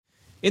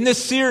In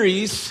this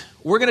series,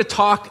 we're going to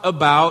talk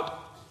about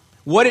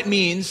what it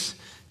means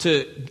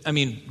to,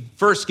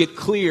 first get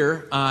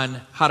clear on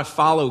how to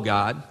follow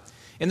God.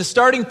 And the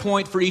starting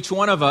point for each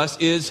one of us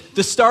is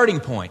the starting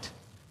point.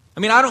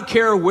 I don't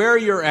care where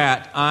you're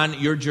at on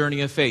your journey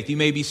of faith. You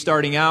may be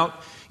starting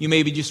out. You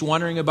may be just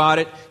wondering about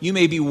it. You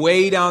may be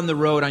way down the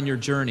road on your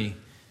journey.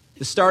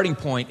 The starting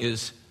point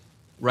is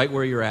right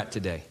where you're at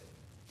today.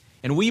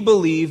 And we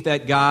believe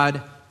that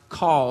God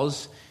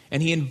calls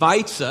and He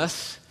invites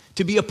us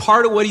to be a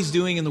part of what He's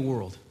doing in the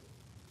world,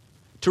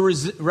 to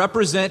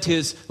represent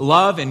His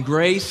love and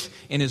grace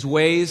and His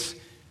ways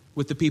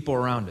with the people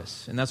around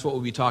us. And that's what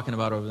we'll be talking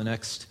about over the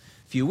next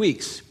few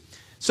weeks.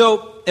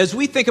 So, as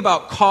we think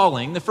about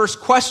calling, the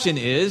first question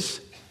is,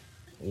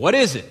 what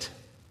is it?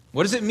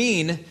 What does it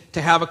mean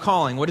to have a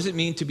calling? What does it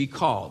mean to be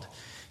called?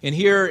 And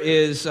here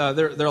is,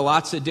 there are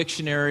lots of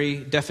dictionary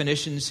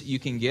definitions you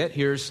can get.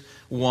 Here's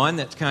one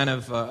that's kind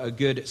of a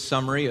good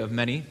summary of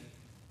many.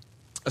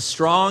 A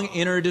strong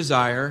inner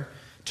desire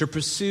to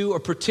pursue a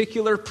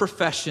particular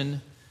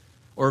profession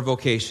or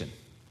vocation.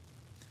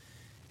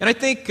 And I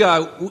think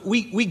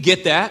we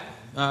get that.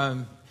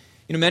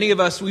 Many of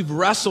us, we've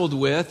wrestled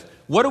with,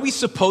 what are we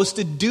supposed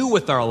to do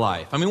with our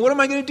life? What am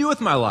I going to do with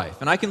my life?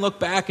 And I can look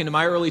back into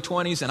my early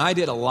 20s, and I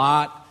did a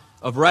lot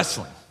of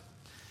wrestling.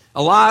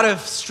 A lot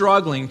of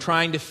struggling,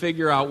 trying to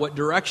figure out what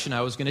direction I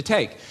was going to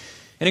take.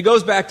 And it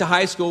goes back to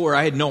high school where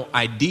I had no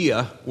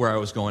idea where I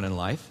was going in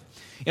life.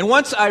 And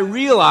once I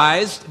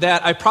realized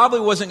that I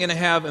probably wasn't going to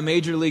have a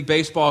Major League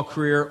Baseball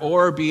career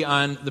or be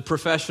on the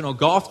professional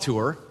golf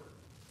tour,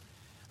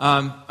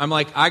 I'm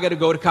like, I got to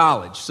go to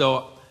college.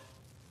 So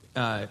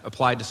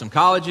applied to some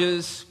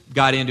colleges,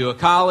 got into a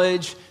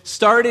college,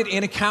 started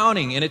in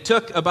accounting. And it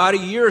took about a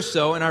year or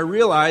so, and I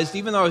realized,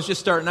 even though I was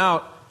just starting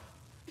out,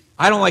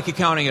 I don't like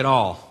accounting at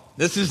all.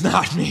 This is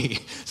not me.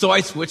 So I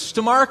switched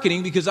to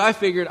marketing because I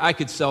figured I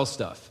could sell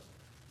stuff.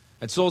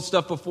 I'd sold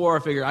stuff before. I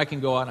figured I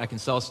can go out and I can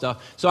sell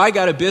stuff. So I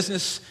got a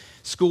business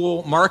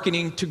school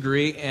marketing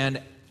degree,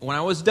 and when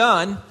I was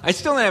done, I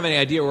still didn't have any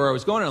idea where I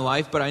was going in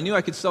life, but I knew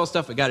I could sell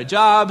stuff. I got a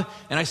job,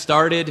 and I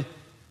started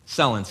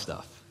selling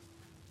stuff.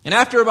 And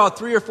after about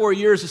 3 or 4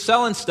 years of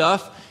selling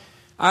stuff,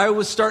 I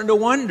was starting to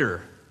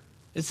wonder,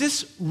 is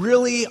this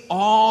really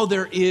all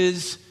there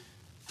is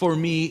for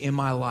me in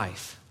my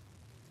life,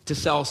 to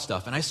sell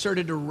stuff? And I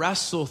started to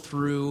wrestle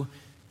through,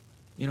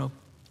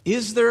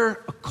 is there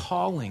a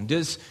calling?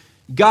 Does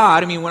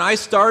God, when I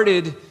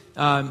started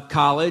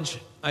college,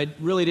 I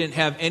really didn't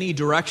have any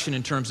direction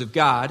in terms of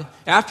God.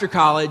 After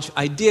college,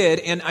 I did,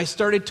 and I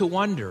started to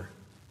wonder,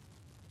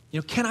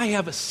 can I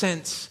have a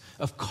sense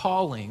of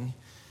calling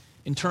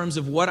in terms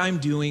of what I'm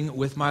doing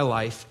with my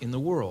life in the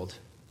world?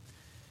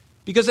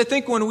 Because I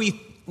think when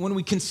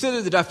we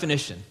consider the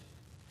definition,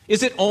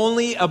 is it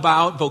only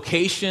about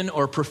vocation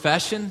or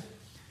profession?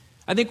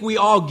 I think we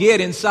all get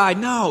inside,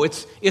 no,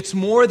 it's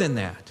more than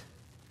that.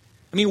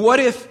 What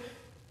if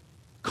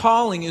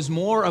calling is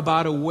more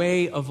about a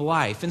way of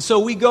life? And so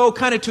we go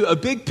kind of to a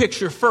big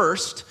picture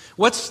first.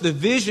 What's the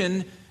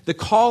vision, the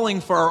calling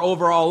for our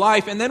overall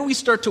life? And then we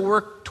start to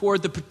work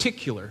toward the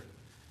particular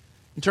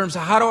in terms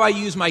of how do I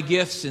use my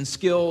gifts and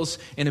skills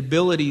and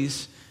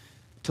abilities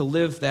to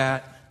live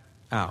that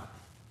out.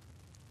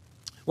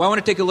 Well, I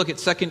want to take a look at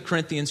 2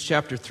 Corinthians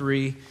chapter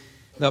 3.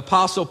 The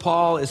Apostle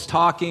Paul is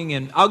talking,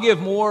 and I'll give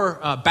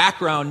more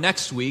background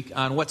next week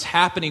on what's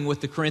happening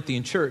with the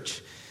Corinthian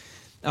church.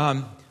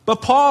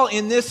 But Paul,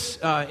 in this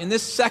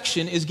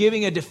section, is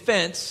giving a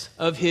defense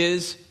of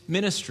his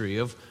ministry,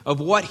 of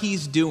what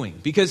he's doing,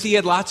 because he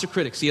had lots of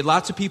critics. He had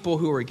lots of people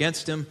who were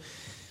against him.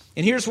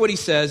 And here's what he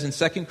says in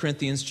 2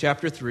 Corinthians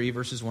chapter 3,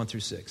 verses 1 through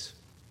 6.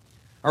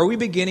 Are we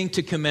beginning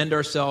to commend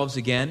ourselves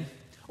again?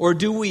 Or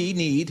do we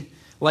need,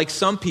 like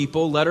some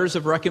people, letters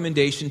of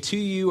recommendation to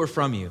you or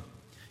from you?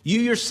 You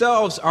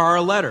yourselves are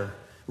our letter,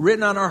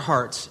 written on our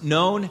hearts,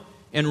 known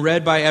and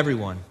read by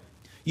everyone.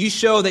 You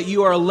show that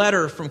you are a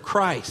letter from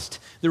Christ,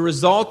 the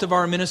result of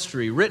our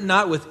ministry, written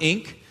not with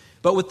ink,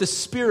 but with the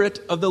Spirit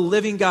of the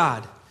living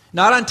God,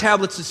 not on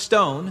tablets of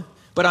stone,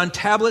 but on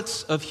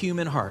tablets of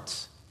human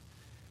hearts.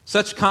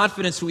 Such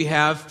confidence we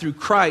have through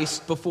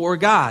Christ before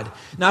God.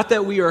 Not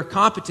that we are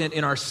competent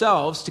in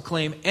ourselves to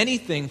claim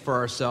anything for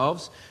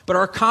ourselves, but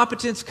our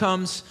competence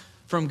comes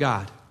from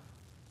God.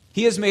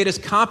 He has made us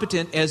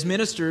competent as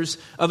ministers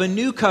of a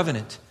new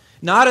covenant,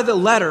 not of the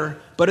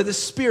letter, but of the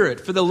Spirit.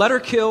 For the letter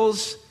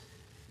kills,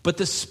 but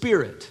the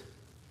Spirit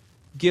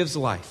gives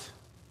life.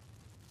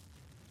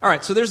 All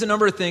right, so there's a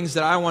number of things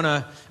that I want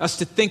us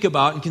to think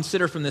about and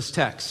consider from this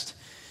text.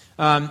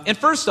 And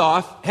first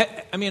off,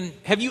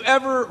 have you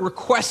ever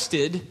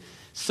requested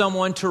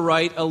someone to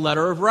write a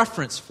letter of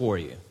reference for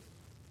you?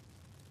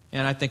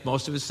 And I think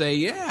most of us say,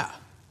 yeah.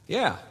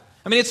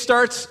 It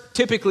starts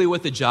typically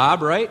with a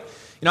job, right?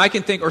 I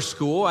can think, or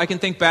school. I can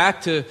think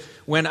back to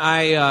when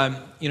I,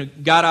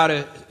 got out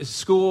of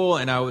school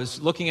and I was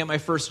looking at my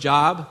first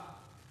job.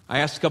 I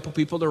asked a couple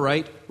people to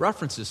write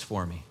references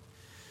for me.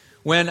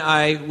 When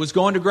I was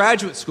going to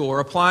graduate school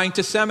or applying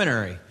to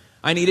seminary,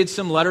 I needed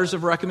some letters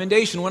of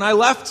recommendation. When I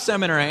left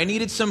seminary, I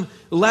needed some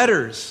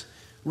letters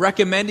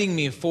recommending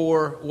me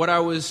for what I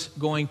was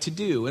going to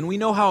do. And we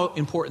know how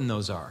important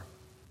those are.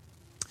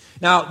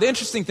 Now, the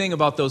interesting thing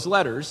about those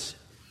letters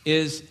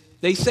is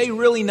they say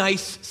really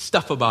nice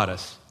stuff about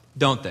us,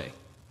 don't they?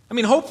 I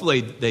mean,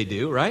 hopefully they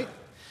do, right?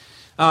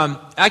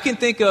 I can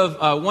think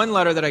of one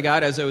letter that I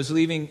got as I was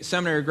leaving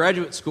seminary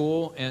graduate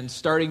school and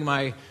starting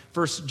my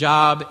first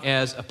job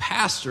as a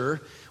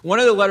pastor. One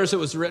of the letters that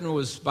was written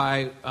was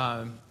by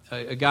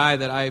a guy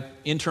that I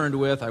interned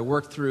with, I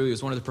worked through. He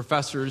was one of the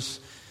professors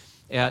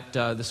at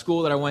the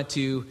school that I went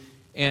to,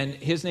 and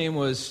his name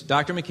was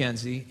Dr.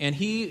 McKenzie. And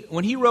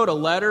when he wrote a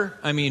letter,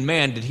 I mean,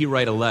 man, did he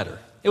write a letter.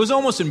 It was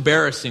almost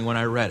embarrassing when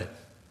I read it.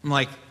 I'm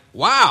like,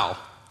 wow,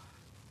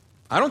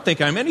 I don't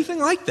think I'm anything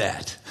like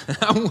that.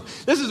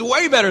 This is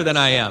way better than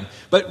I am.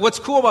 But what's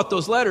cool about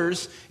those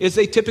letters is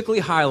they typically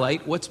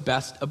highlight what's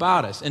best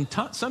about us. And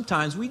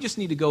sometimes we just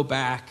need to go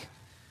back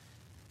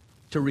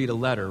to read a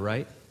letter,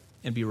 right?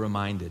 And be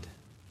reminded.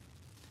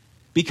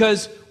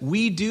 Because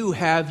we do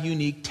have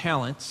unique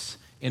talents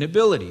and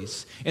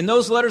abilities. And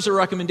those letters of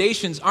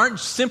recommendations aren't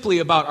simply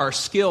about our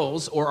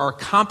skills or our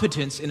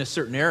competence in a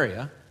certain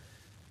area.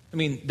 I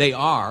mean, they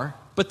are,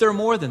 but they're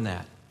more than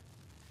that.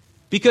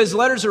 Because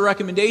letters of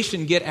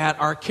recommendation get at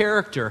our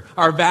character,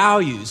 our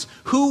values,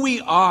 who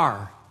we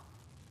are,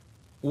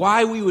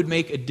 why we would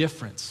make a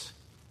difference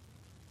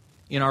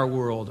in our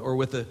world or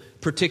with a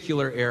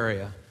particular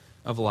area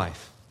of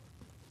life.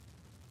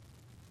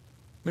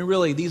 I mean,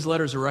 really, these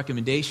letters of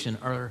recommendation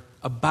are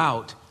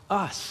about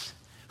us,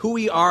 who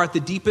we are at the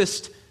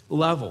deepest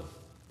level.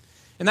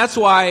 And that's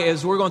why,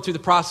 as we're going through the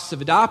process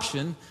of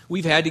adoption,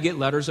 we've had to get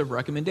letters of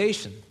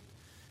recommendation.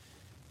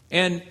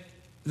 And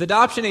the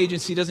adoption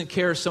agency doesn't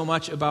care so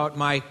much about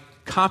my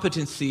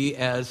competency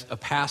as a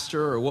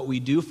pastor or what we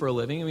do for a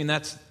living. I mean,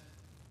 that's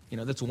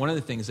one of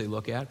the things they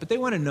look at. But they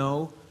want to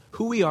know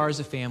who we are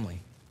as a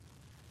family.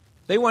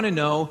 They want to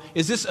know,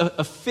 is this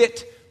a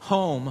fit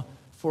home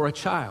for a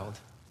child?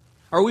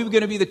 Are we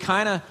going to be the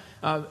kind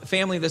of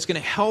family that's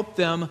going to help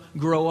them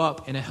grow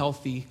up in a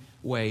healthy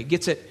way? It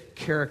gets at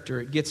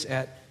character. It gets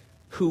at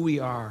who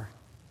we are.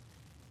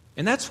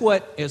 And that's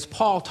what, as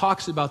Paul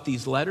talks about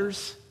these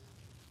letters,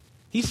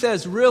 he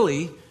says,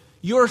 really,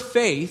 your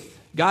faith,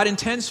 God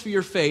intends for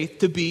your faith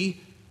to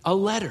be a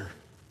letter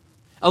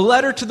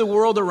to the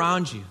world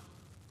around you,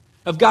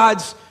 of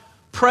God's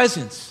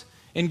presence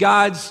and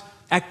God's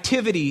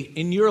activity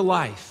in your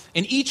life.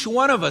 And each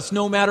one of us,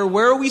 no matter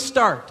where we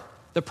start,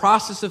 the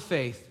process of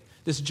faith,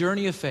 this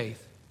journey of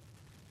faith,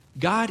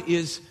 God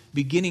is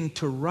beginning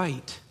to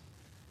write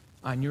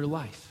on your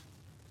life.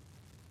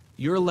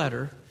 Your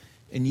letter,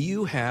 and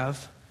you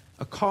have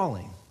a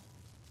calling.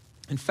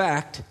 In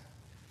fact,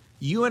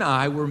 you and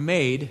I were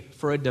made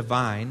for a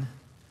divine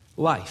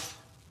life.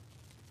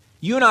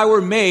 You and I were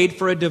made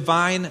for a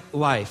divine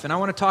life. And I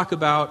want to talk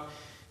about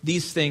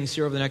these things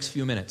here over the next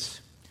few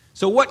minutes.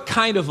 So what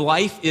kind of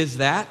life is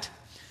that?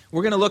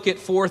 We're going to look at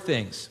four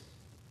things.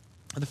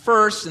 The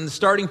first, and the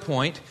starting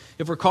point,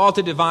 if we're called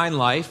to divine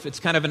life, it's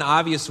kind of an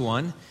obvious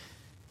one.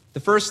 The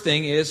first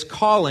thing is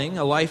calling,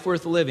 a life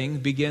worth living,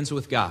 begins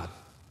with God.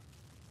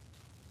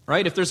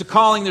 Right? If there's a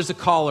calling, there's a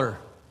caller.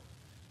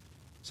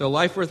 So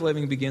life worth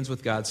living begins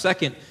with God.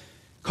 Second,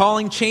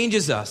 calling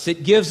changes us.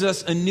 It gives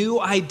us a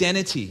new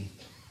identity.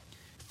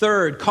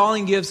 Third,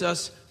 calling gives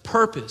us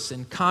purpose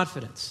and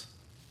confidence.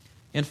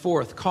 And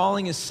fourth,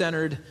 calling is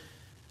centered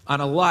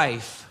on a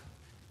life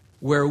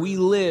where we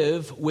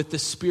live with the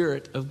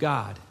Spirit of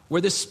God,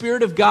 where the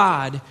Spirit of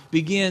God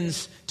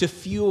begins to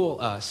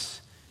fuel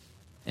us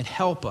and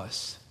help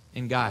us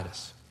and guide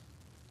us.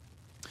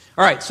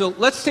 All right, so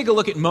let's take a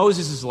look at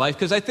Moses' life,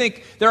 because I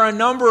think there are a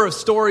number of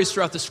stories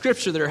throughout the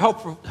Scripture that are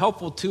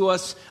helpful to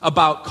us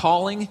about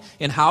calling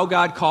and how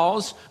God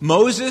calls.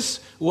 Moses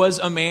was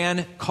a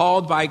man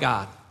called by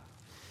God.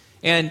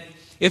 And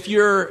if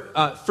you're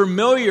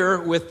familiar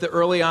with the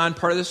early on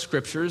part of the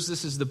Scriptures,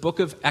 this is the book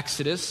of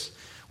Exodus,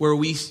 where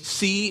we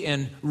see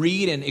and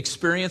read and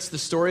experience the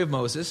story of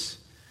Moses.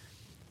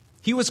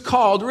 He was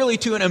called really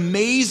to an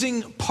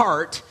amazing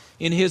part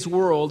in his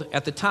world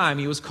at the time.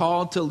 He was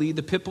called to lead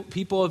the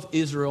people of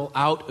Israel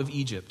out of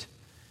Egypt.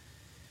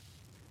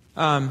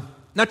 Now,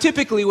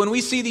 typically, when we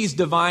see these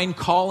divine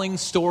calling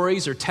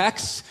stories or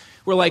texts,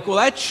 we're like, well,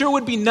 that sure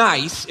would be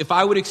nice if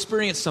I would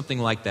experience something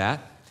like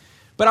that.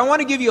 But I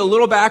want to give you a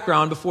little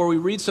background before we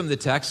read some of the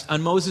text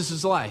on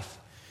Moses' life.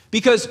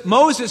 Because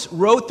Moses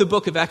wrote the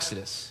book of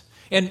Exodus.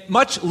 And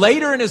much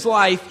later in his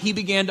life, he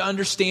began to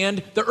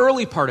understand the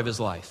early part of his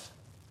life.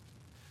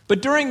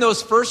 But during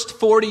those first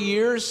 40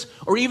 years,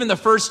 or even the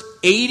first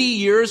 80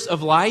 years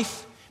of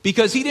life,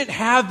 because he didn't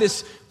have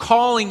this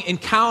calling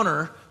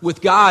encounter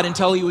with God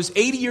until he was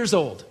 80 years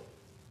old,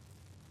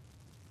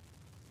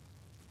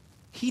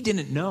 he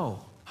didn't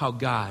know how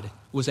God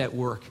was at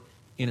work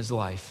in his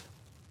life.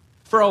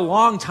 For a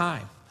long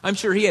time, I'm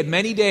sure he had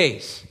many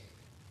days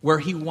where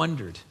he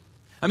wondered.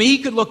 I mean, he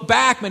could look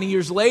back many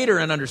years later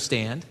and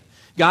understand.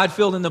 God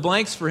filled in the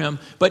blanks for him.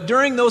 But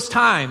during those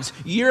times,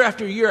 year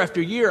after year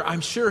after year,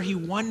 I'm sure he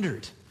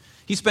wondered.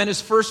 He spent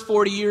his first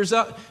 40 years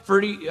of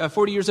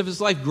his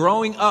life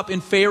growing up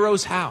in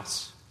Pharaoh's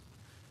house.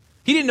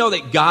 He didn't know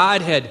that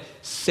God had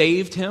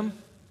saved him.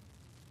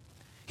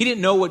 He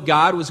didn't know what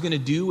God was going to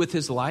do with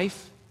his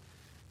life.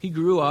 He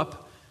grew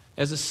up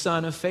as a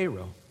son of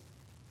Pharaoh.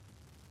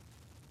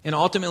 And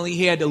ultimately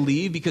he had to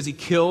leave because he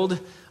killed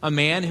a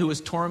man who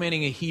was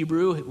tormenting a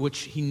Hebrew,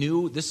 which he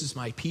knew, this is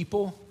my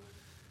people.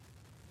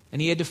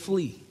 And he had to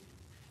flee.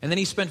 And then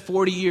he spent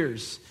 40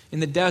 years in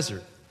the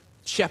desert,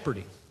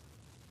 shepherding,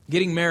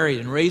 getting married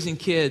and raising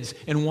kids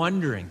and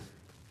wondering,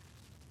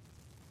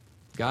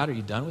 God, are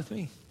you done with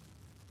me?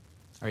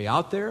 Are you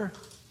out there?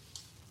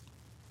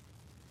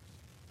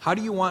 How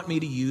do you want me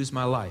to use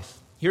my life?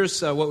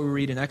 Here's what we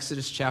read in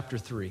Exodus chapter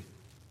 3.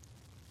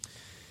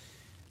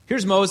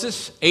 Here's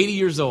Moses, 80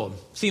 years old.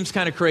 Seems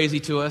kind of crazy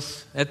to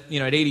us. At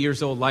 80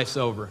 years old, life's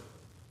over.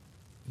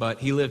 But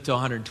he lived till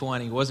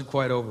 120. It wasn't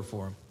quite over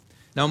for him.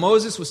 Now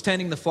Moses was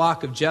tending the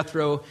flock of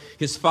Jethro,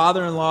 his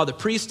father-in-law, the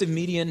priest of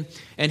Midian,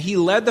 and he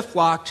led the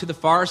flock to the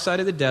far side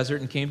of the desert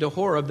and came to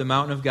Horeb, the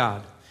mountain of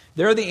God.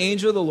 There the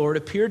angel of the Lord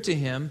appeared to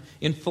him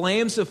in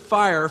flames of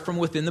fire from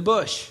within the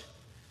bush.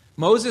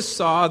 Moses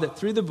saw that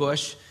through the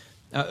bush,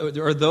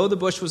 or though the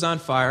bush was on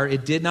fire,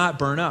 it did not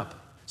burn up.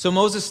 So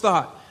Moses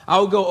thought, I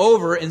will go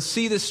over and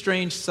see this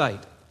strange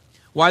sight,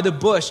 why the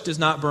bush does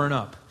not burn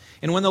up.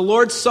 And when the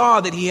Lord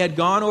saw that he had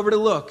gone over to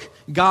look,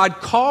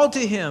 God called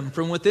to him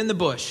from within the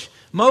bush,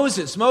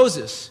 Moses,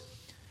 Moses.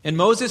 And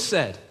Moses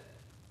said,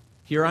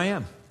 Here I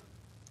am.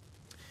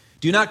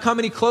 Do not come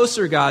any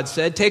closer, God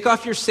said. Take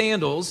off your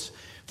sandals,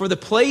 for the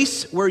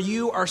place where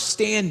you are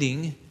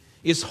standing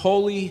is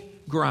holy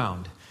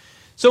ground.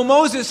 So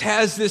Moses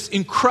has this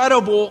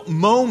incredible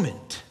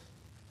moment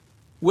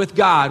with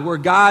God where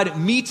God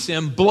meets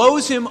him,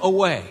 blows him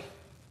away.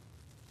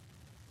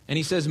 And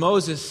he says,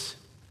 Moses,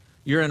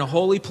 you're in a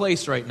holy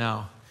place right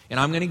now,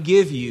 and I'm going to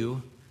give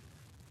you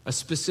a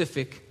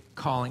specific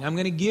calling. I'm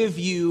going to give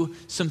you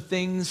some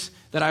things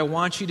that I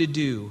want you to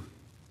do.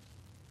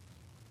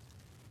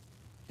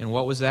 And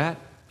what was that?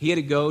 He had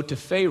to go to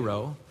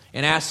Pharaoh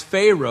and ask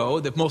Pharaoh,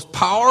 the most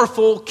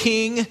powerful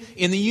king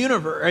in the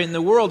universe, in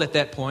the world at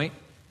that point,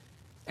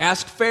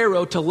 ask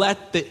Pharaoh to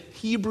let the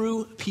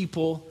Hebrew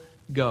people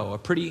go. A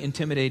pretty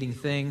intimidating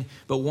thing,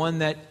 but one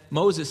that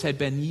Moses had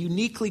been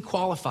uniquely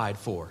qualified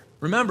for.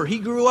 Remember, he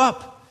grew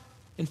up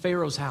in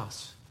Pharaoh's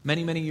house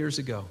many, many years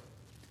ago.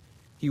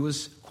 He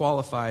was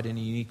qualified in a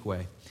unique way.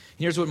 And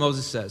here's what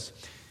Moses says.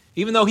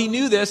 Even though he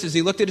knew this, as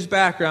he looked at his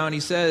background, he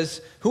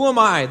says, Who am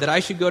I that I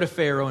should go to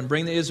Pharaoh and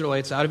bring the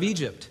Israelites out of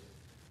Egypt?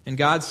 And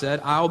God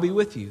said, I will be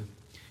with you.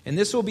 And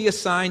this will be a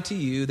sign to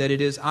you that it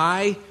is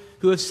I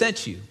who have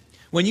sent you.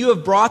 When you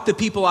have brought the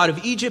people out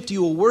of Egypt,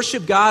 you will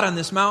worship God on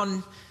this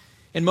mountain.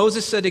 And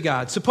Moses said to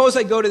God, Suppose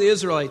I go to the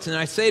Israelites and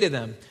I say to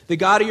them, The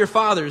God of your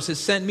fathers has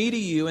sent me to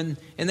you. And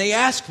they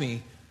ask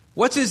me,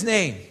 What's his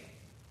name?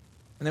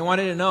 And they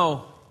wanted to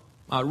know,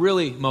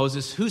 really,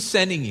 Moses, who's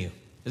sending you?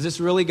 Is this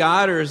really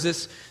God, or is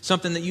this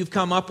something that you've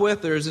come up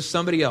with, or is this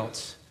somebody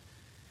else?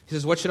 He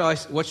says, What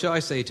shall I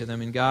say to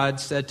them? And God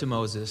said to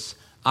Moses,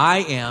 I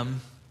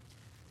am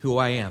who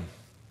I am.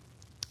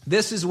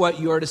 This is what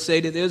you are to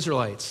say to the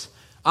Israelites.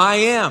 I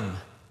am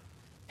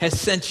has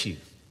sent you.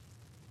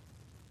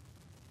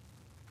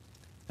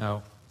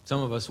 Now,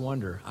 some of us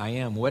wonder, I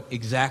am, what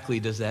exactly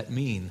does that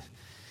mean?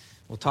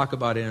 We'll talk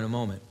about it in a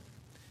moment.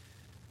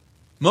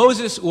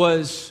 Moses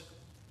was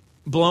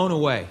blown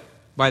away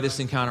by this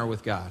encounter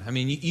with God. I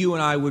mean, you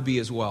and I would be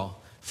as well.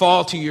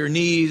 Fall to your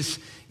knees,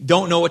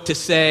 don't know what to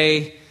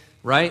say,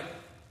 right?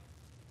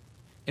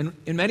 And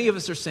many of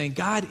us are saying,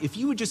 God, if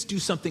you would just do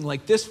something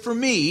like this for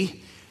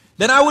me,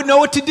 then I would know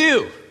what to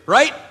do,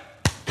 right?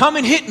 Come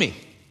and hit me.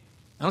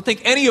 I don't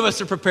think any of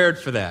us are prepared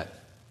for that.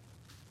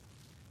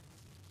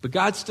 But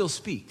God still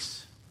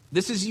speaks.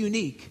 This is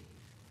unique,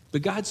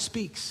 but God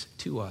speaks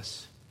to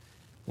us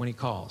when he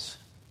calls.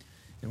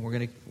 And we're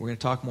going to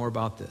talk more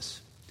about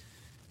this.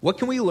 What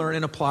can we learn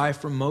and apply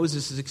from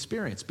Moses'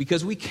 experience?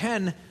 Because we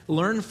can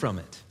learn from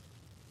it.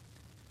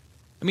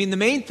 I mean, the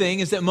main thing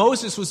is that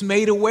Moses was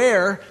made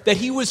aware that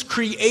he was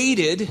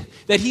created,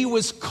 that he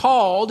was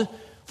called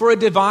for a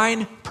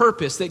divine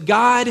purpose, that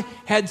God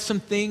had some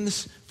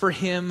things for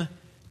him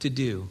to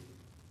do.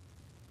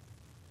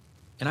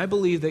 And I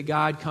believe that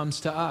God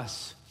comes to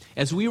us.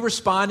 As we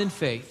respond in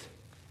faith,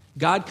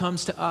 God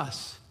comes to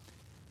us.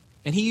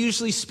 And he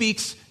usually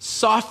speaks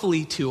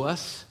softly to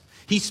us.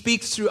 He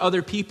speaks through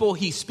other people.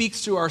 He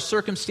speaks through our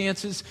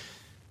circumstances.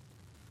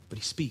 But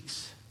he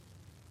speaks.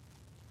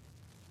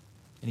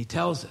 And he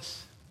tells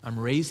us, I'm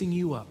raising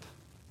you up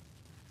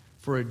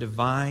for a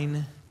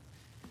divine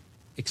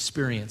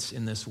experience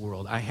in this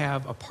world. I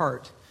have a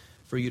part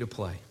for you to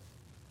play.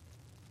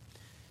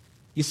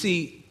 You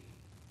see,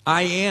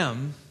 I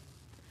am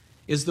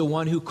is the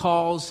one who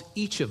calls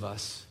each of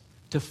us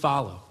to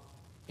follow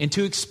and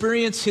to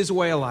experience his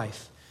way of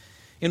life.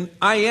 And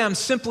I am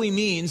simply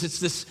means,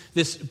 it's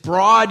this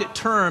broad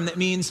term that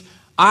means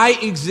I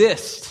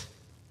exist.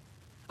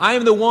 I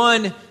am the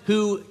one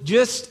who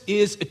just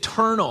is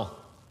eternal.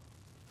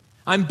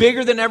 I'm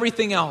bigger than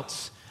everything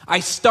else. I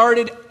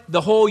started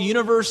the whole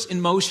universe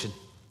in motion.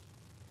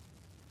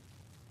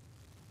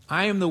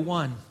 I am the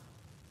one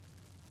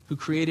who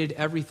created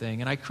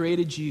everything, and I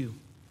created you.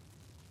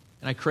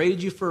 And I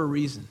created you for a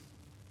reason.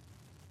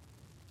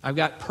 I've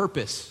got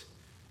purpose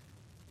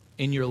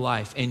in your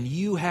life, and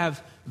you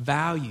have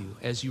value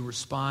as you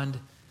respond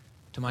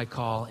to my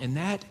call. And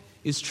that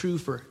is true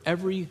for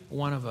every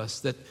one of us,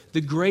 that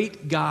the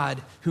great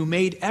God who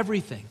made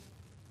everything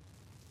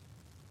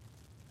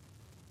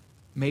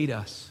made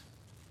us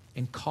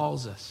and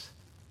calls us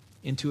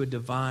into a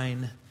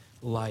divine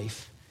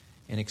life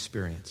and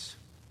experience.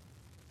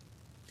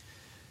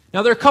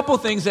 Now, there are a couple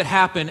things that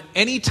happen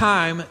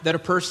anytime that a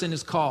person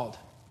is called.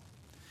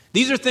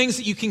 These are things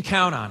that you can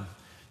count on.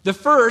 The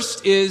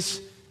first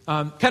is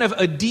kind of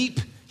a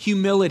deep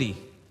humility,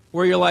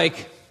 where you're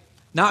like,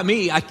 not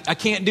me, I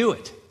can't do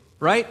it,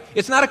 right?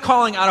 It's not a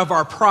calling out of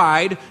our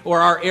pride or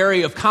our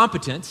area of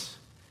competence.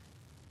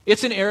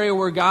 It's an area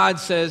where God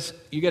says,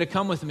 you got to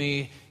come with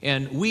me,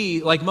 and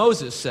we, like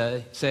Moses,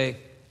 say,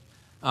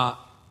 I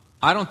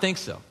don't think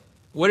so.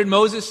 What did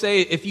Moses say?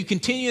 If you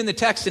continue in the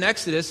text in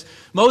Exodus,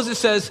 Moses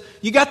says,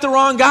 you got the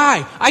wrong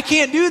guy. I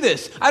can't do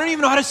this. I don't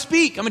even know how to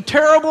speak. I'm a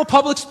terrible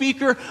public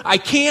speaker. I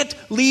can't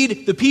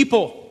lead the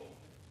people.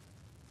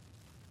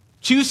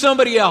 Choose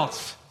somebody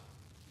else.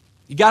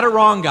 You got it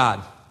wrong,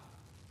 God.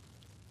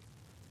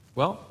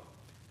 Well,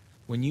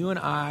 when you and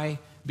I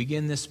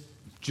begin this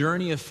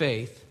journey of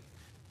faith,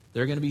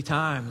 there are going to be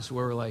times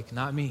where we're like,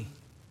 not me.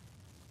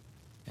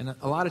 And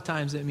a lot of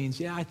times that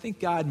means, I think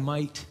God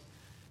might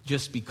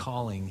just be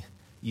calling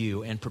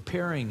you and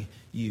preparing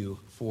you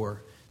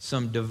for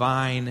some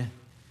divine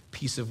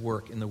piece of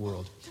work in the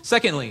world.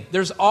 Secondly,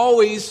 there's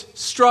always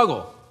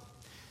struggle.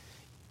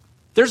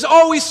 There's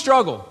always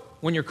struggle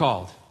when you're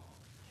called.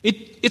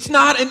 It's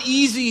not an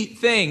easy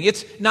thing.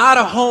 It's not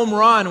a home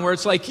run where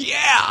it's like,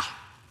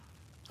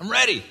 I'm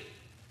ready.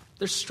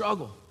 There's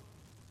struggle.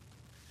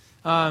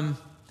 God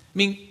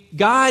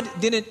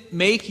didn't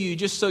make you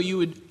just so you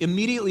would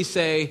immediately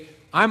say,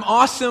 I'm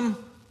awesome.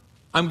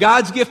 I'm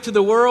God's gift to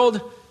the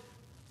world.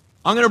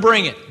 I'm going to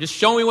bring it. Just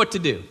show me what to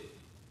do.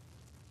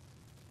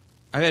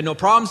 I had no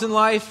problems in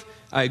life.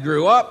 I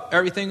grew up.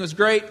 Everything was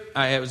great.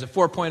 I was a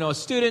 4.0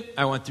 student.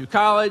 I went through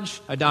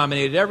college. I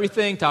dominated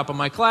everything, top of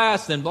my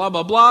class, then blah,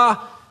 blah,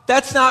 blah.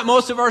 That's not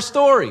most of our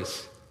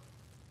stories.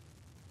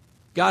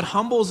 God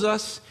humbles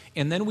us,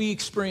 and then we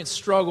experience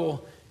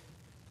struggle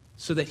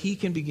so that He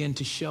can begin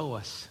to show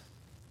us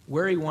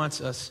where He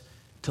wants us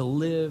to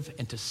live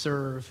and to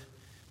serve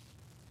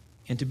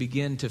and to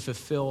begin to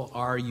fulfill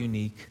our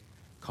unique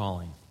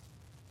calling.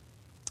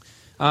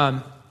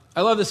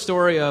 I love the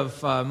story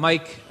of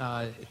Mike,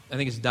 I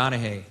think it's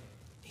Donahue.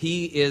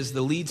 He is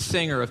the lead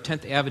singer of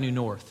 10th Avenue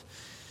North.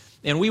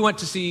 And we went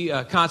to see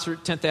a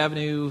concert at 10th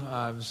Avenue,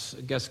 I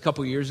guess a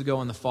couple years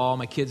ago in the fall.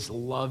 My kids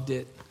loved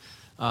it.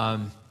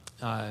 And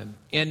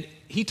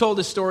he told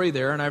a story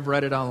there, and I've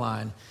read it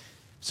online.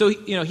 So,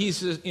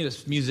 he's a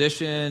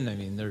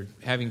musician. They're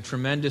having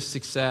tremendous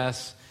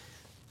success.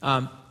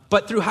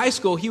 But through high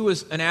school, he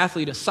was an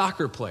athlete, a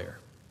soccer player.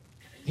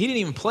 He didn't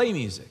even play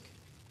music.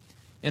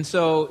 And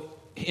so,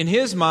 in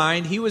his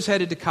mind, he was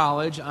headed to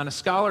college on a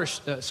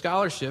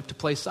scholarship to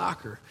play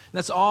soccer. And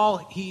that's all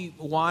he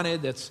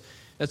wanted. That's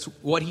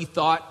what he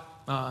thought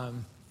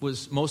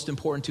was most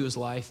important to his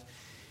life.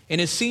 In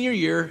his senior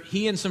year,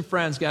 he and some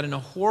friends got in a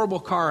horrible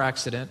car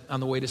accident on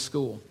the way to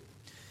school.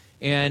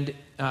 And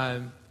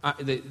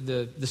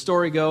the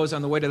story goes,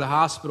 on the way to the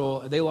hospital,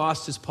 they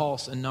lost his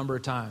pulse a number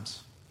of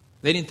times.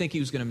 They didn't think he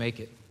was going to make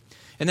it.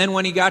 And then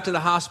when he got to the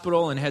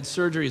hospital and had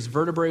surgery, his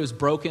vertebrae was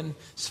broken,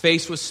 his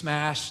face was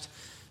smashed.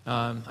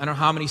 I don't know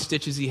how many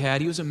stitches he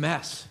had. He was a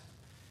mess.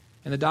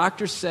 And the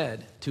doctor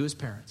said to his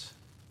parents,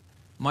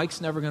 Mike's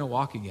never going to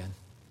walk again.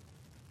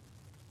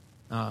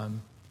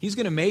 He's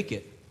going to make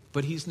it,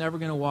 but he's never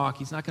going to walk.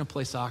 He's not going to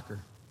play soccer.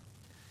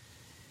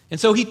 And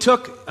so he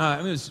took,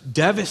 it was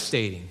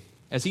devastating,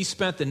 as he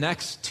spent the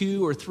next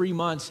 2 or 3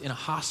 months in a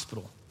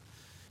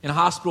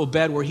hospital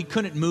bed where he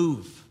couldn't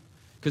move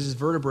because his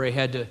vertebrae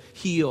had to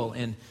heal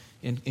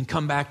and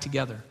come back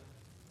together.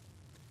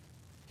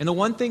 And the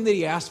one thing that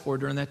he asked for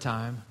during that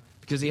time,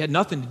 because he had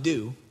nothing to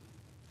do,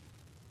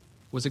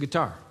 was a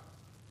guitar.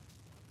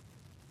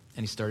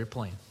 And he started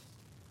playing.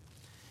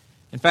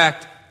 In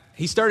fact,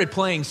 he started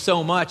playing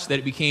so much that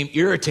it became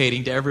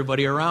irritating to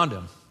everybody around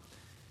him.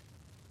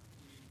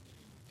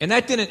 And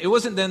it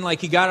wasn't then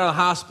like he got out of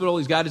the hospital,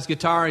 he's got his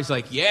guitar, he's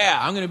like,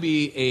 I'm going to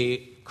be a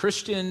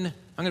Christian,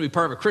 I'm going to be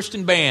part of a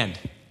Christian band.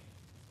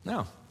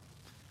 No.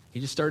 He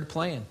just started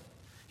playing.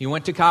 He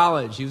went to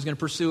college. He was going to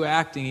pursue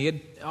acting. He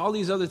had all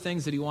these other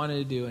things that he wanted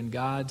to do, and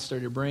God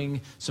started to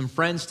bring some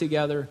friends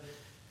together.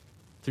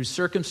 Through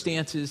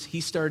circumstances,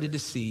 he started to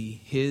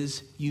see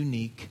his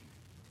unique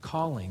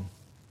calling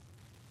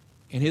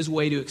and his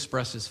way to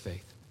express his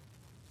faith.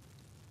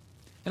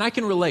 And I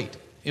can relate.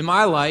 In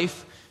my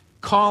life,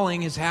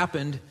 calling has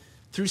happened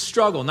through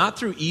struggle, not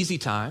through easy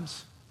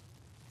times.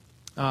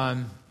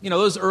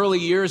 Those early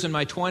years in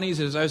my 20s,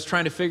 as I was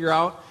trying to figure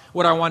out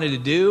what I wanted to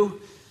do,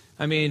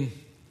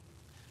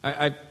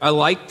 I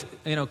liked,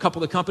 a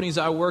couple of the companies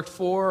I worked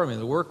for. I mean,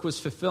 the work was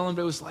fulfilling,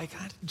 but it was like,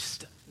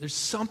 there's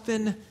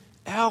something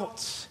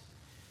else.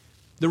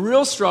 The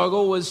real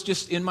struggle was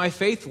just in my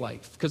faith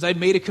life, because I'd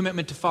made a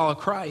commitment to follow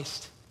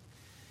Christ.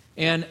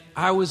 And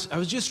I was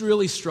just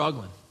really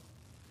struggling.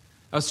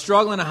 I was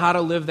struggling on how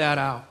to live that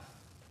out.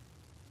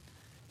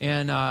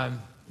 And,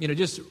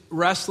 just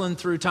wrestling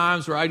through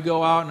times where I'd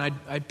go out and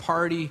I'd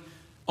party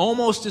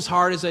almost as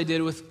hard as I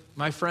did with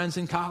my friends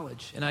in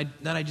college. And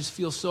then I just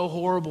feel so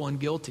horrible and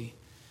guilty.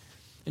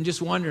 And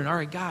just wondering, all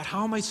right, God,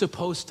 how am I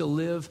supposed to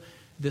live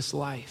this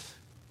life?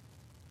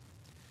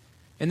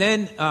 And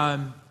then,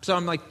 so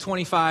I'm like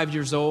 25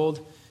 years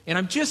old, and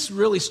I'm just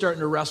really starting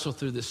to wrestle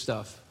through this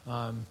stuff.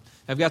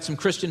 I've got some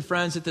Christian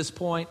friends at this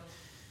point,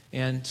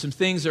 and some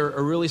things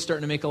are really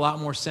starting to make a lot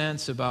more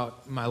sense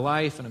about my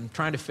life, and I'm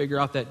trying to figure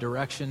out that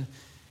direction.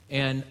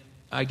 And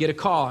I get a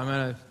call.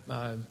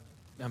 I'm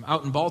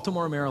out in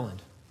Baltimore,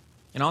 Maryland.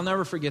 And I'll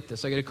never forget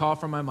this. I get a call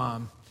from my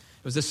mom.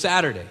 It was a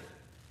Saturday.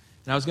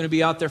 And I was going to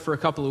be out there for a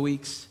couple of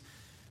weeks.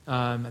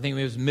 I think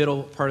it was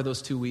middle part of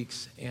those 2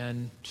 weeks.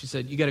 And she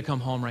said, you got to come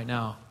home right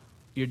now.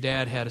 Your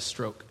dad had a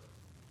stroke.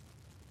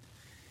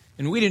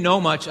 And we didn't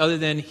know much other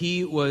than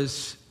he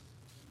was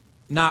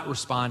not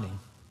responding.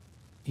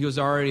 He was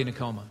already in a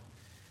coma.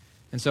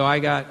 And so I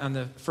got on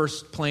the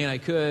first plane I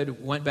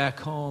could, went back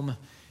home,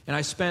 and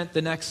I spent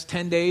the next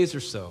 10 days or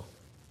so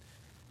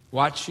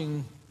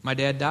watching my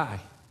dad die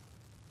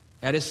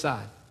at his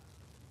side.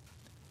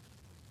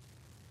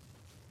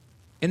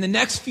 In the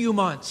next few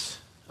months,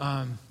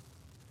 that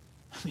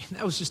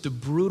was just a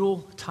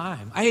brutal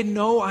time. I had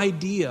no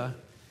idea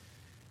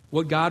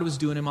what God was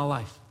doing in my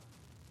life.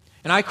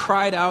 And I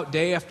cried out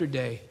day after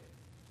day,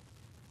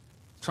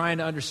 trying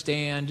to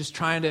understand, just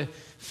trying to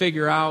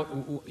figure out,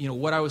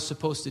 what I was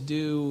supposed to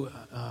do.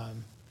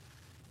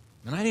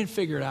 And I didn't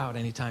figure it out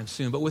anytime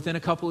soon. But within a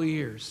couple of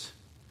years,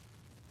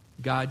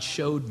 God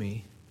showed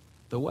me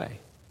the way.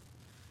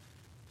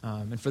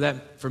 And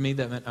for me,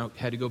 that meant I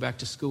had to go back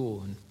to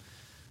school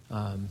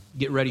and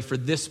get ready for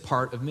this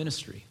part of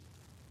ministry.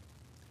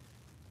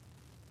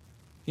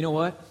 You know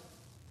what?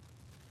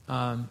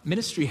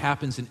 Ministry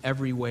happens in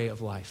every way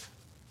of life.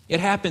 It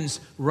happens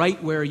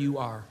right where you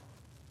are.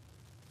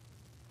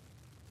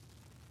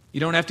 You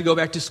don't have to go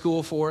back to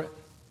school for it.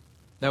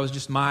 That was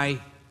just my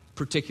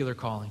particular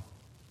calling.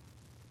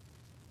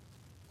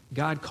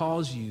 God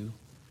calls you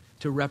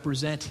to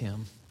represent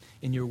Him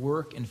in your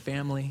work and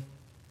family,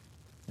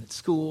 and at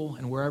school,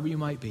 and wherever you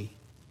might be.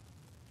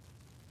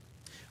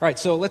 All right,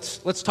 so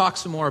let's talk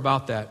some more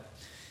about that.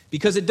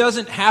 Because it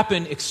doesn't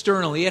happen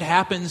externally, it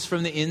happens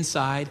from the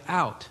inside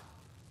out.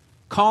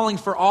 Calling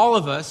for all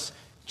of us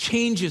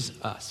changes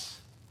us.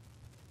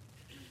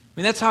 I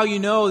mean, that's how you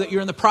know that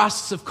you're in the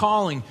process of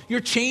calling. You're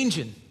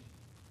changing.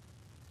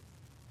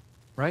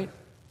 Right?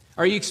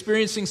 Are you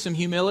experiencing some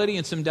humility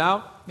and some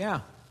doubt?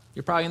 Yeah.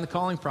 You're probably in the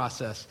calling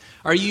process.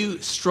 Are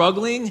you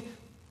struggling?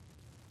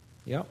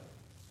 Yep.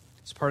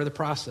 It's part of the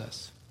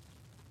process.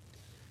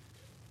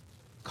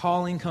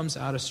 Calling comes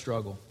out of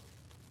struggle.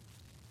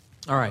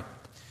 All right.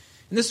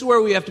 And this is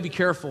where we have to be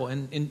careful.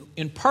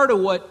 And part of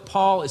what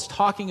Paul is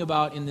talking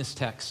about in this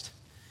text.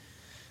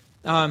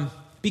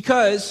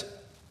 Because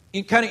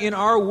in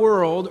our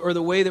world, or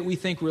the way that we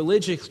think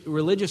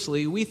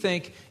religiously, we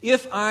think,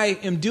 if I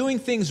am doing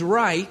things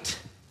right,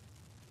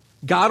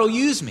 God will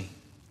use me,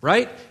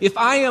 right? If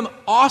I am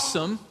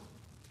awesome,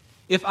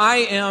 if I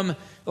am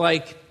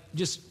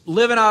just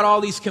living out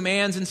all these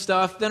commands and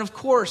stuff, then of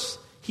course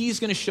He's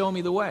going to show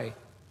me the way.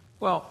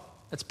 Well,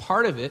 that's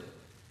part of it,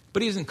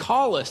 but He doesn't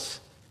call us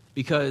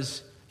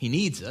because He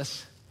needs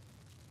us.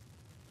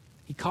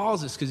 He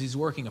calls us because He's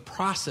working a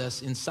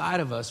process inside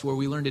of us where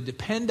we learn to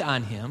depend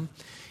on Him.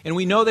 And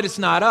we know that it's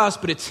not us,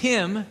 but it's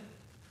Him.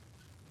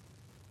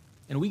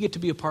 And we get to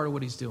be a part of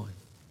what He's doing.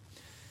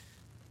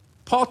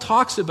 Paul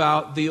talks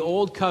about the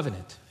old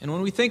covenant. And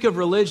when we think of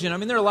religion,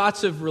 there are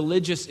lots of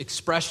religious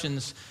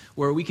expressions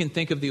where we can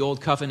think of the old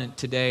covenant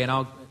today. And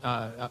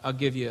I'll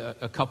give you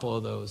a couple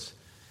of those.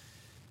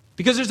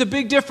 Because there's a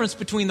big difference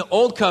between the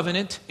old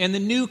covenant and the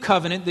new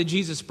covenant that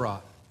Jesus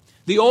brought.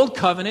 The old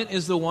covenant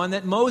is the one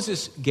that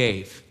Moses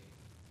gave.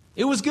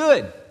 It was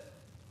good,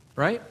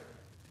 right?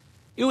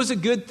 It was a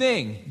good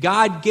thing.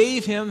 God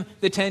gave him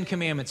the 10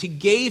 Commandments. He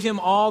gave him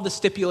all the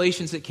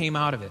stipulations that came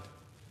out of it.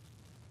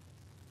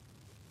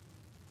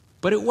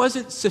 But it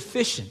wasn't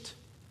sufficient.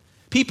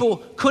 People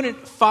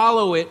couldn't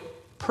follow it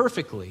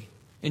perfectly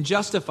and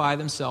justify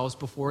themselves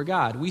before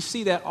God. We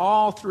see that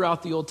all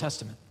throughout the Old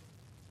Testament.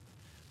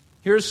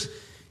 Here's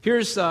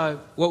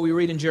what we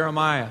read in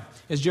Jeremiah.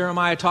 As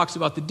Jeremiah talks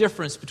about the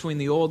difference between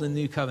the old and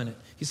new covenant.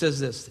 He says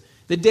this: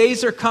 "The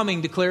days are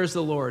coming, declares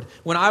the Lord,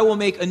 when I will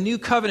make a new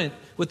covenant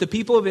with the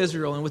people of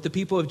Israel and with the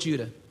people of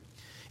Judah.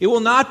 It will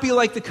not be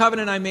like the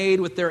covenant I made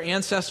with their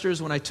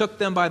ancestors when I took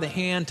them by the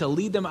hand to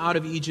lead them out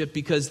of Egypt,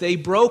 because they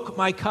broke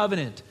my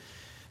covenant,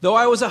 though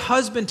I was a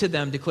husband to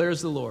them,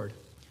 declares the Lord.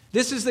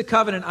 This is the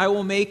covenant I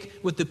will make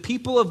with the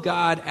people of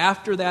God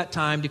after that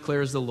time,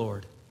 declares the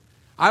Lord.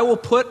 I will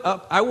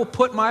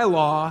put my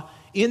law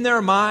in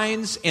their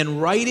minds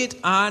and write it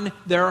on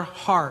their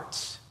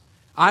hearts.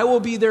 I will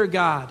be their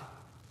God,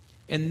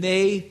 and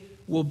they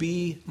will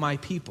be my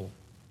people.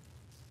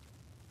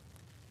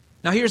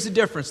 Now here's the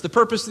difference. The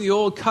purpose of the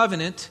Old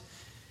Covenant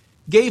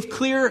gave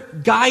clear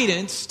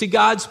guidance to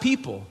God's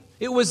people.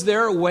 It was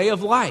their way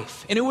of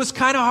life, and it was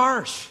kind of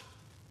harsh.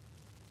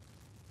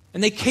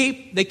 And they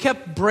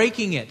kept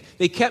breaking it.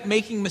 They kept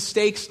making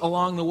mistakes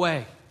along the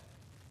way.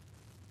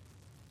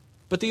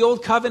 But the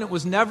Old Covenant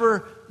was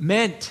never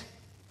meant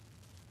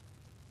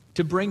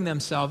to bring them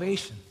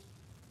salvation.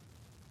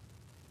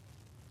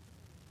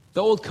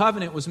 The Old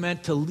Covenant was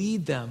meant to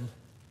lead them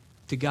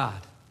to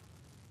God.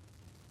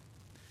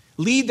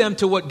 Lead them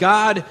to what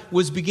God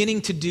was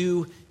beginning to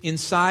do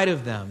inside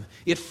of them.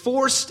 It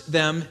forced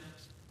them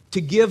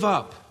to give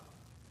up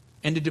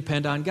and to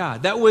depend on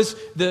God. That was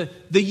the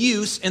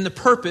use and the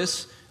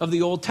purpose of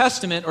the Old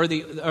Testament or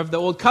of the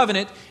Old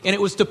Covenant, and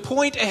it was to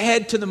point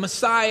ahead to the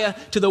Messiah,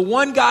 to the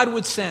one God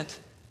would send,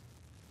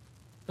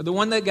 or the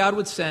one that God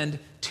would send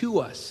to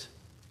us,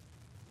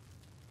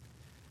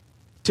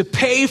 to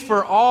pay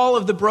for all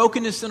of the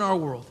brokenness in our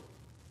world,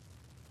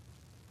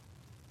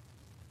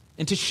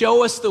 and to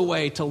show us the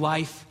way to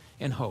life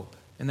and hope,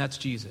 and that's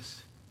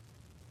Jesus.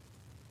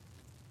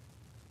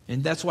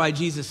 And that's why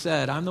Jesus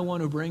said, I'm the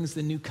one who brings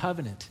the new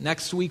covenant.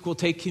 Next week we'll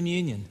take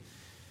communion.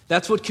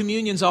 That's what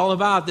communion's all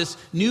about, this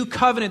new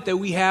covenant that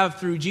we have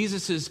through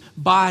Jesus'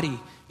 body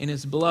and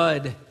his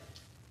blood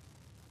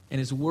and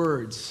his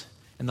words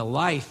and the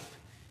life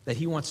that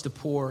he wants to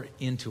pour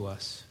into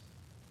us.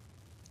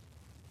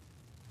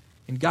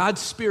 And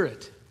God's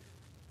Spirit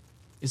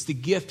is the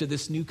gift of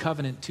this new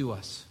covenant to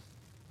us.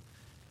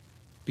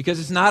 Because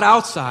it's not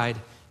outside,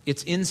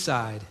 it's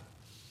inside.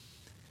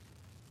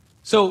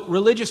 So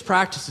religious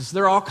practices,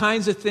 there are all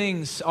kinds of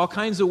things, all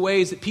kinds of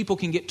ways that people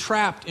can get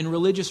trapped in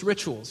religious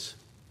rituals,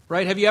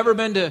 right? Have you ever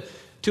been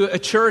to a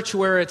church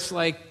where it's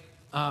like,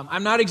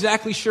 I'm not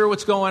exactly sure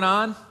what's going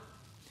on,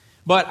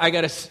 but I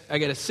gotta sit,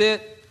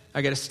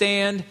 I gotta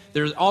stand,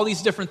 there's all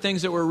these different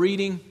things that we're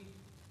reading,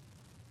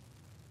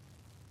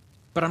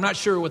 but I'm not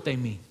sure what they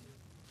mean.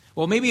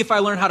 Well, maybe if I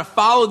learn how to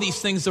follow these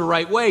things the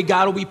right way,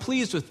 God will be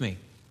pleased with me.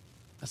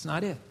 That's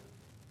not it.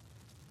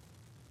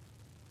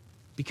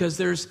 Because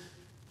there's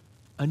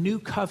a new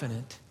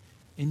covenant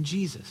in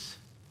Jesus,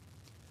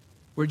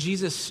 where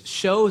Jesus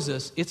shows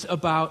us it's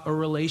about a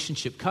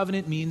relationship.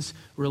 Covenant means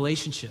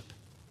relationship.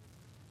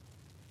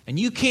 And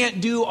you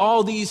can't do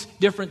all these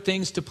different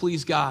things to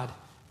please God.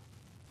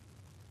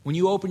 When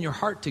you open your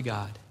heart to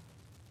God,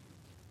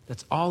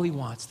 that's all he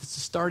wants. That's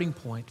the starting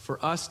point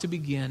for us to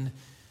begin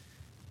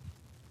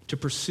to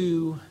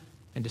pursue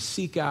and to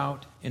seek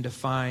out and to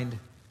find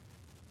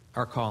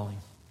our calling.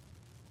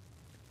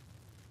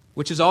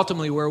 Which is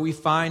ultimately where we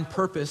find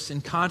purpose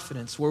and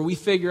confidence, where we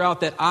figure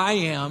out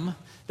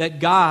that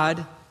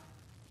God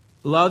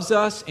loves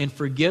us and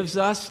forgives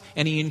us,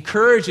 and he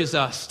encourages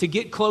us to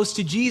get close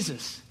to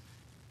Jesus,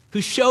 who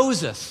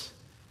shows us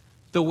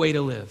the way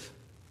to live.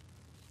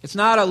 It's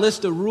not a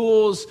list of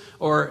rules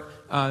or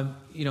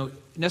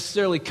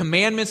necessarily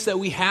commandments that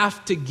we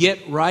have to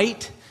get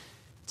right.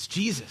 It's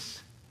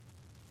Jesus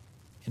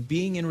and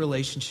being in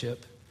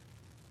relationship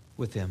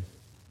with him.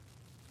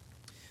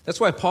 That's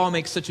why Paul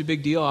makes such a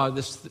big deal out of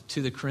this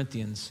to the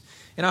Corinthians.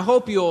 And I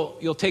hope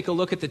you'll take a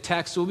look at the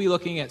text. We'll be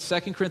looking at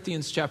 2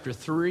 Corinthians chapter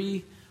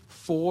 3,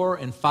 4,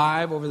 and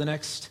 5 over the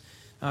next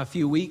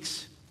few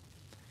weeks.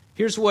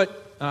 Here's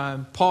what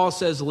Paul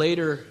says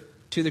later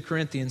to the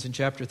Corinthians in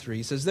chapter 3.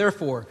 He says,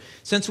 "Therefore,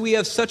 since we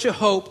have such a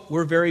hope,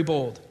 we're very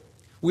bold.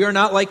 We are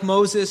not like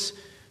Moses,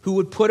 who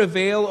would put a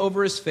veil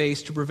over his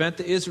face to prevent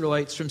the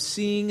Israelites from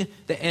seeing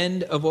the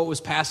end of what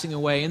was passing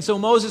away." And so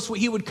Moses,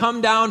 he would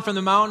come down from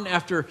the mountain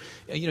after,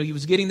 he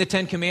was getting the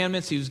 10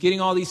 Commandments. He was getting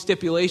all these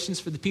stipulations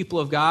for the people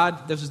of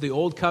God. This was the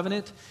Old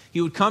Covenant.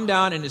 He would come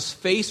down and his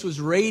face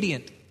was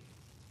radiant.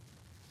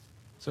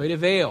 So he had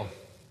a veil.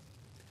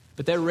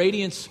 But that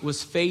radiance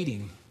was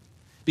fading.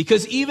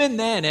 Because even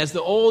then, as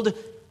the Old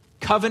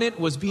Covenant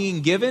was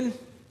being given,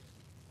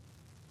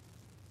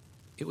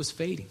 it was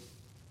fading.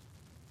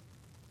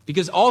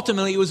 Because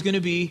ultimately it was going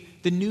to be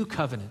the new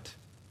covenant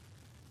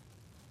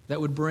that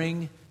would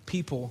bring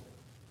people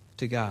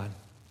to God.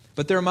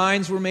 But their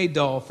minds were made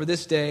dull. To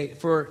this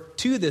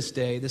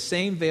day, the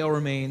same veil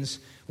remains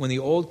when the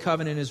old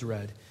covenant is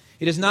read.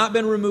 It has not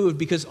been removed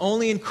because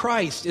only in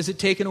Christ is it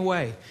taken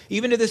away.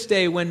 Even to this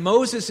day, when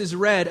Moses is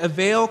read, a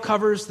veil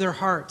covers their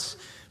hearts.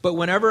 But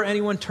whenever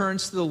anyone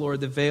turns to the Lord,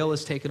 the veil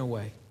is taken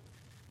away.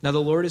 Now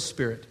the Lord is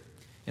Spirit,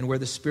 and where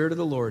the Spirit of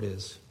the Lord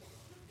is,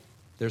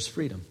 there's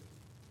freedom.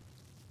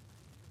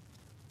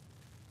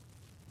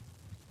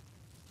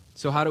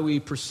 So how do we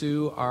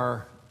pursue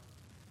our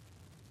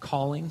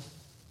calling?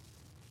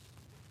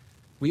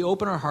 We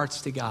open our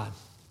hearts to God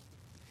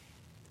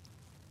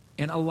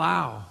and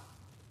allow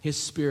his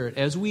Spirit.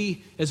 As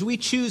we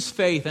choose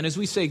faith and as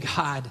we say,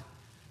 God,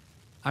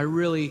 I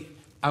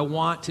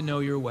want to know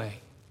your way.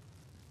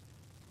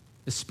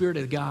 The Spirit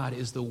of God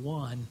is the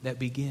one that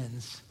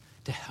begins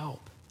to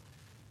help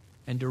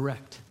and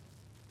direct.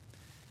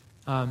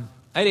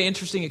 I had an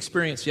interesting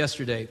experience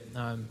yesterday.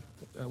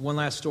 One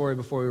last story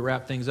before we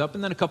wrap things up,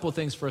 and then a couple of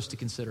things for us to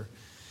consider.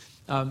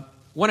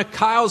 One of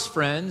Kyle's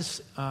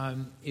friends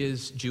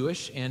is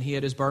Jewish, and he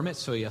had his bar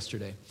mitzvah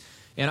yesterday.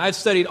 And I've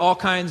studied all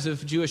kinds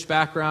of Jewish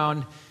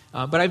background,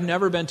 but I've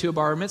never been to a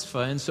bar mitzvah.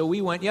 And so we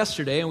went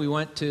yesterday, and we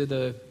went to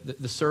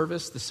the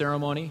service, the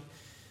ceremony,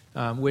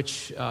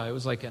 which it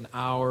was like an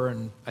hour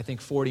and I think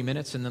 40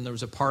 minutes, and then there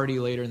was a party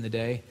later in the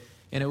day.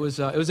 And it was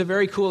a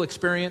very cool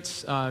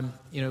experience.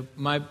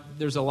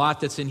 There's a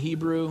lot that's in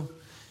Hebrew,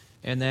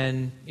 and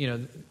then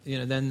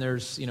then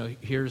there's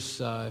here's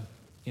the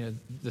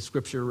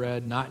scripture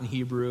read not in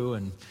Hebrew,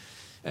 and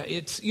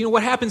it's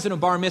what happens in a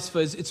bar mitzvah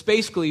is it's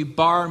basically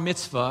bar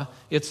mitzvah.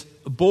 It's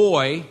a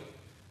boy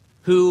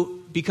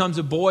who becomes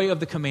a boy of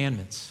the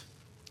commandments.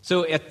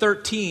 So at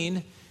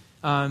 13,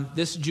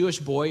 this Jewish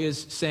boy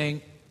is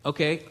saying,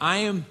 okay, I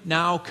am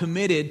now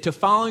committed to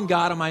following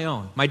God on my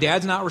own. My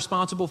dad's not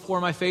responsible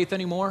for my faith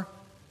anymore.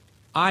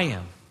 I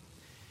am.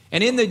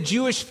 And in the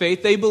Jewish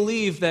faith, they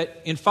believe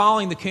that in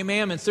following the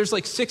commandments, there's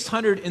like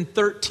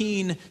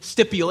 613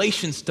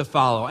 stipulations to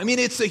follow. I mean,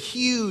 it's a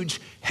huge,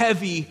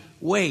 heavy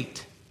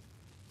weight.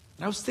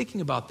 And I was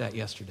thinking about that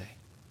yesterday.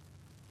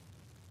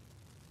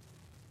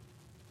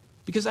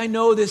 Because I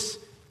know this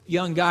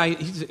young guy,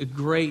 he's a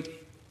great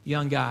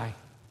young guy.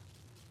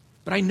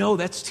 But I know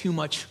that's too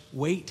much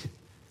weight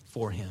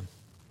for him.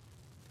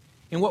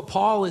 And what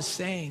Paul is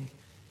saying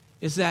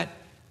is that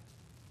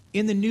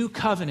in the new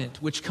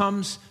covenant, which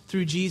comes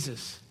through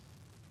Jesus,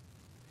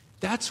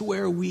 that's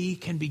where we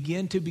can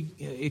begin to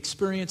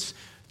experience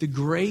the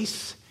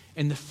grace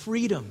and the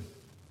freedom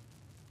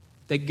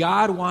that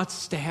God wants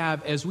us to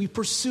have as we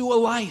pursue a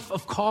life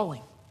of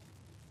calling,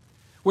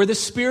 where the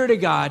Spirit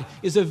of God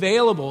is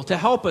available to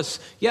help us.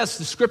 Yes,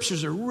 the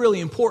Scriptures are really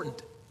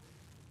important.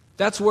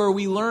 That's where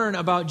we learn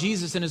about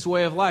Jesus and His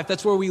way of life.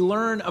 That's where we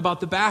learn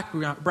about the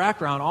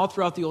background all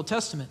throughout the Old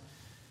Testament.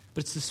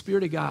 But it's the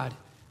Spirit of God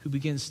who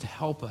begins to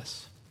help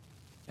us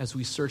as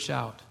we search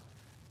out.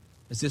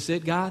 Is this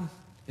it, God?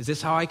 Is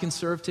this how I can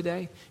serve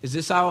today? Is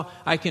this how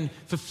I can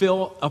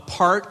fulfill a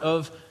part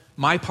of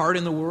my part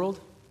in the world?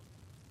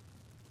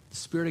 The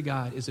Spirit of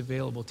God is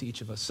available to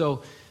each of us.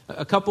 So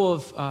a couple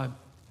of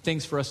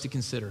things for us to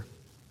consider.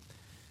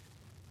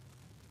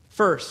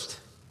 First,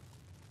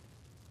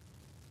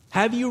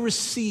 have you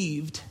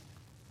received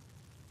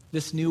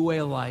this new way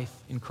of life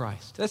in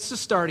Christ? That's the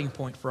starting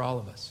point for all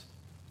of us.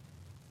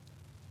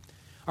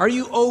 Are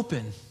you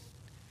open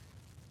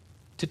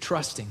to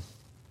trusting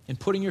and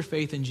putting your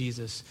faith in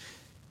Jesus?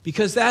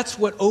 Because that's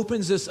what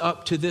opens us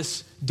up to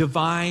this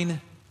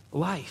divine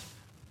life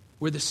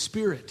where the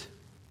Spirit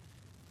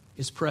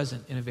is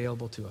present and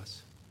available to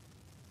us.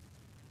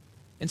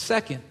 And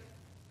second,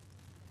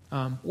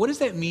 what does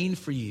that mean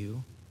for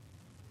you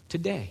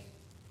today?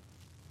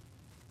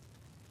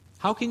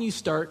 How can you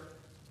start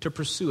to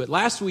pursue it?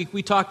 Last week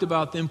we talked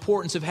about the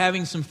importance of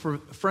having some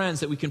friends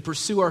that we can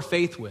pursue our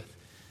faith with.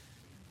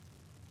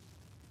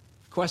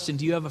 Question,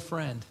 do you have a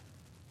friend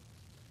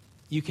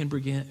you can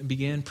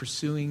begin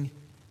pursuing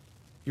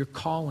your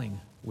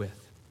calling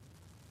with?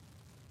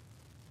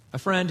 A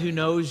friend who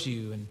knows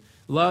you and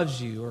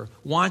loves you or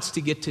wants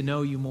to get to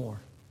know you more.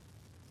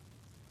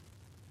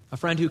 A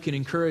friend who can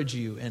encourage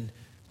you and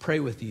pray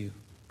with you.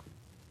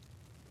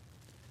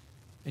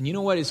 And you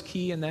know what is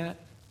key in that?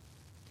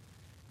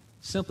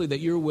 Simply that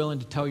you're willing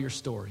to tell your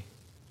story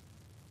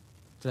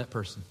to that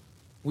person.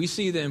 We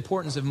see the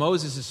importance of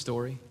Moses'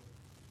 story.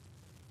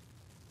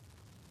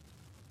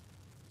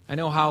 I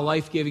know how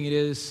life-giving it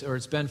is, or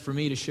it's been for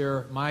me to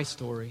share my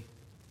story.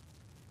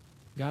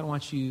 God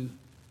wants you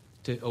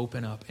to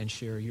open up and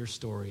share your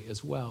story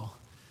as well.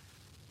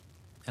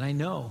 And I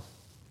know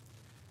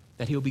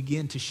that He'll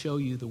begin to show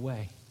you the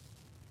way.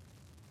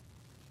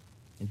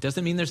 It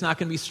doesn't mean there's not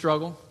going to be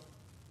struggle.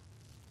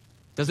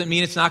 Doesn't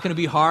mean it's not going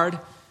to be hard.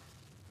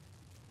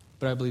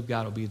 But I believe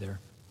God will be there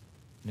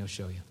and He'll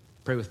show you.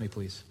 Pray with me,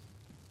 please.